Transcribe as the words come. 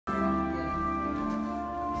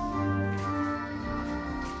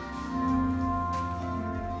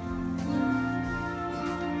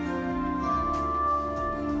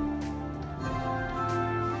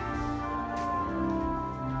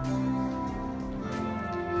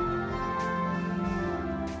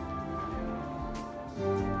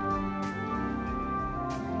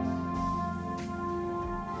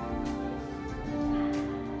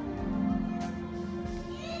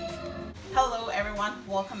everyone,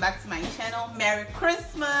 welcome back to my channel. Merry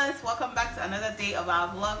Christmas. Welcome back to another day of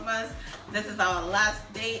our vlogmas. This is our last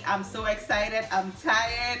day. I'm so excited, I'm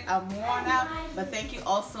tired, I'm worn out, but thank you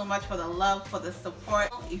all so much for the love, for the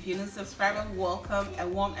support. If you're new subscriber, welcome. A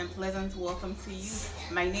warm and pleasant welcome to you.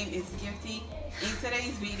 My name is Gifty. In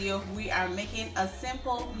today's video, we are making a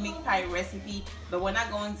simple meat pie recipe, but we're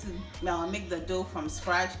not going to make the dough from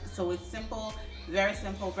scratch. So it's simple,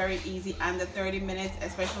 very easy, under 30 minutes,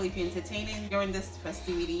 especially if you're entertaining during these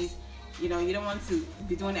festivities. You know, you don't want to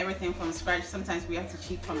be doing everything from scratch. Sometimes we have to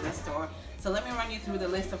cheat from the store. So let me run you through the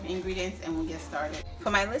list of ingredients and we'll get started. For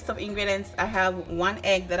my list of ingredients, I have 1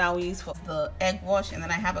 egg that I'll use for the egg wash, and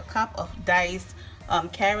then I have a cup of diced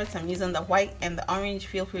carrots. I'm using the white and the orange.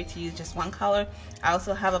 Feel free to use just one color. I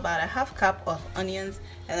also have about a half cup of onions,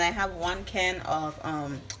 and I have 1 can of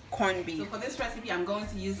corned beef. So for this recipe, I'm going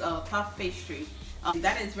to use a puff pastry.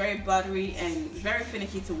 That is very buttery and very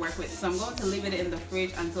finicky to work with, so I'm going to leave it in the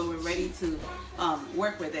fridge until we're ready to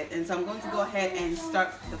work with it. And so I'm going to go ahead and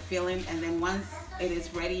start the filling, and then once it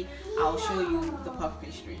is ready, I'll show you the puff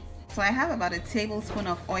pastry. So I have about a tablespoon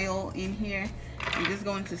of oil in here. I'm just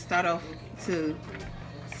going to start off to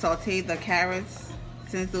saute the carrots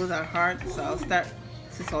since those are hard, so I'll start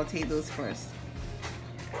to saute those first.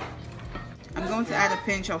 I'm going to add a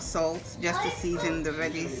pinch of salt just to season the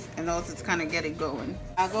veggies and also to kind of get it going.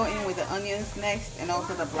 I'll go in with the onions next and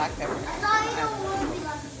also the black pepper.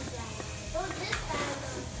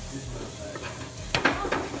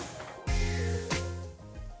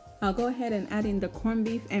 I'll go ahead and add in the corned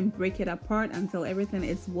beef and break it apart until everything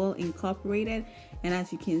is well incorporated. And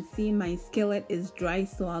as you can see, my skillet is dry,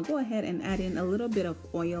 so I'll go ahead and add in a little bit of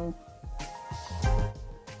oil.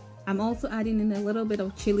 I'm also adding in a little bit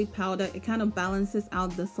of chili powder. It kind of balances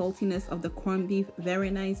out the saltiness of the corned beef.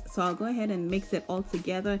 Very nice. So I'll go ahead and mix it all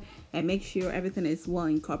together and make sure everything is well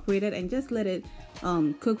incorporated, and just let it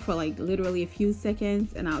cook for like literally a few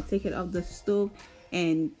seconds, and I'll take it off the stove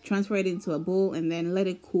and transfer it into a bowl and then let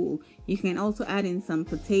it cool. You can also add in some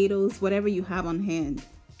potatoes, whatever you have on hand.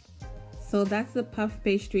 So that's the puff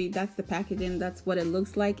pastry, that's the packaging, that's what it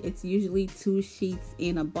looks like. It's usually 2 sheets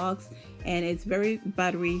in a box, and it's very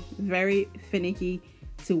buttery, very finicky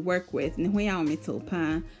to work with. And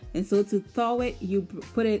so to thaw it, you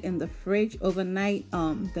put it in the fridge overnight,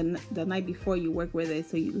 the night before you work with it.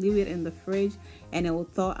 So you leave it in the fridge and it will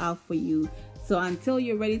thaw out for you. So until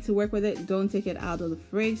you're ready to work with it, don't take it out of the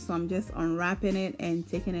fridge. So I'm just unwrapping it and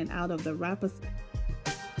taking it out of the wrapper.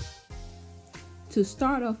 To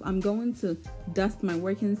start off, I'm going to dust my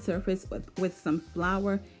working surface with some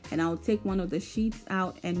flour, and I'll take one of the sheets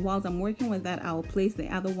out, and while I'm working with that, I'll place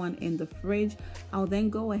the other one in the fridge. I'll then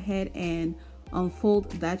go ahead and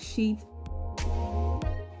unfold that sheet.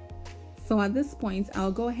 So at this point,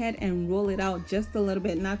 I'll go ahead and roll it out just a little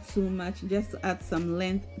bit, not too much, just to add some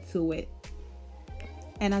length to it.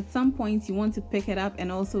 And at some point, you want to pick it up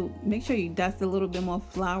and also make sure you dust a little bit more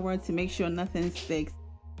flour to make sure nothing sticks.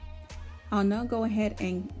 I'll now go ahead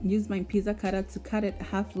and use my pizza cutter to cut it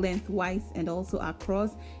half lengthwise and also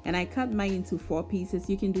across, and I cut mine into 4 pieces.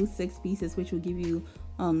 You can do 6 pieces, which will give you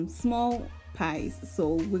small pies.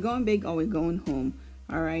 So we're going big or we're going home.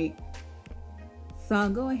 All right, so I'll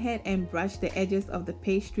go ahead and brush the edges of the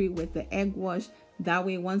pastry with the egg wash. That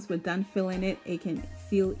way, once we're done filling it, it can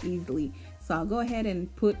seal easily. So I'll go ahead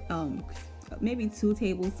and put maybe 2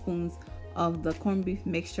 tablespoons of the corned beef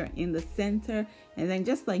mixture in the center, and then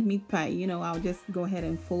just like meat pie, you know, I'll just go ahead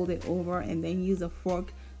and fold it over and then use a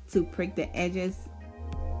fork to prick the edges.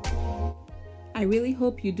 I really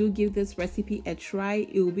hope you do give this recipe a try.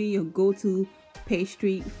 It will be your go-to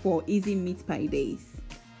pastry for easy meat pie days.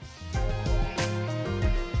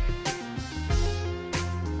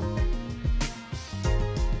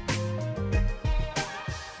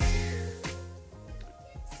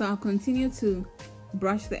 So I'll continue to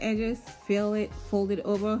brush the edges, fill it, fold it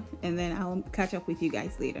over, and then I'll catch up with you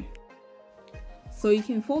guys later. So you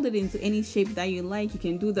can fold it into any shape that you like. You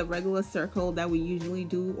can do the regular circle that we usually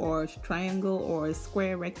do, or triangle, or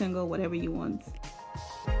square, rectangle, whatever you want.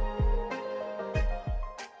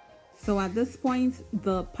 So at this point,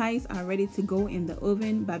 the pies are ready to go in the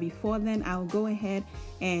oven, but before then, I'll go ahead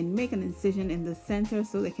and make an incision in the center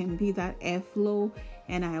so there can be that airflow,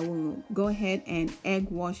 and I will go ahead and egg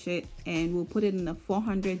wash it, and we'll put it in a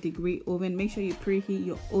 400-degree oven. Make sure you preheat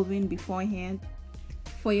your oven beforehand.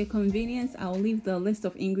 For your convenience, I'll leave the list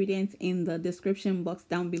of ingredients in the description box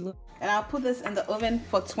down below. And I'll put this in the oven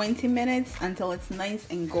for 20 minutes until it's nice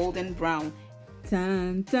and golden brown.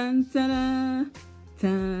 Dun, dun, dun,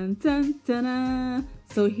 dun, dun, dun, dun.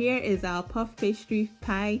 So here is our puff pastry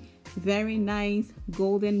pie. Very nice,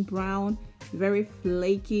 golden brown, very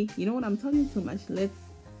flaky. You know what, I'm talking too much.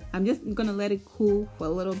 I'm just gonna let it cool for a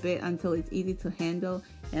little bit until it's easy to handle,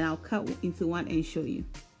 and I'll cut into one and show you.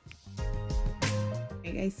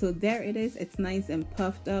 Okay guys, so there it is. It's nice and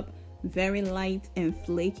puffed up, very light and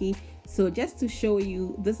flaky. So just to show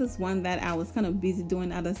you, this is one that I was kind of busy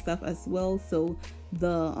doing other stuff as well, so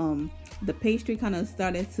the pastry kind of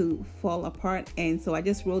started to fall apart, and so I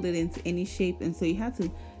just rolled it into any shape. And so you have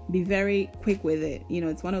to be very quick with it. You know,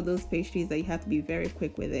 it's one of those pastries that you have to be very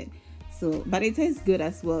quick with it. So, but it tastes good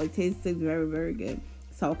as well. It tastes very, very good.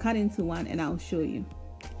 So I'll cut into one and I'll show you.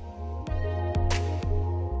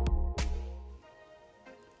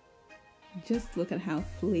 Just look at how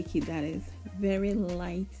flaky that is. Very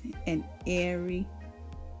light and airy.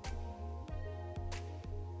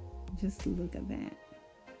 Just look at that.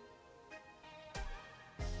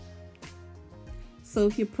 So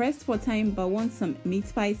if you're pressed for time but want some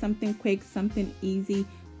meat pie, something quick, something easy,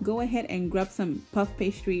 go ahead and grab some puff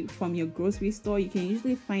pastry from your grocery store. You can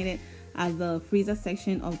usually find it at the freezer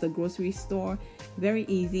section of the grocery store. Very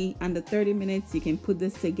easy. Under 30 minutes you can put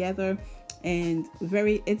this together, and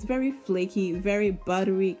it's very flaky, very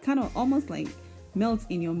buttery, kind of almost like melts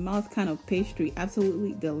in your mouth kind of pastry.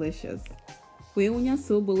 Absolutely delicious. We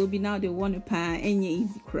so bolobi now they want to pan any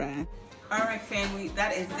easy cry. Alright family,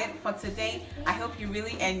 that is it for today. I hope you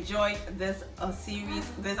really enjoyed this series,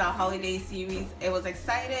 this our holiday series. It was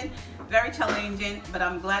exciting, very challenging, but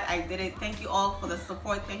I'm glad I did it. Thank you all for the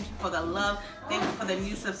support. Thank you for the love. Thank you for the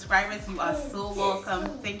new subscribers. You are so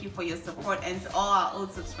welcome. Thank you for your support, and to all our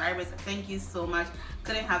old subscribers, thank you so much.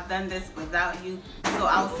 Couldn't have done this without you. So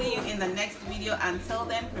I'll see you in the next video. Until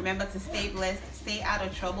then, remember to stay blessed, stay out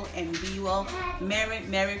of trouble, and be well.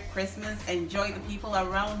 Merry Christmas. Enjoy the people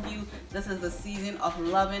around you. This is the season of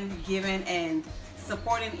loving, giving, and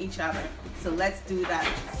supporting each other. So let's do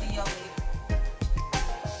that. See you later.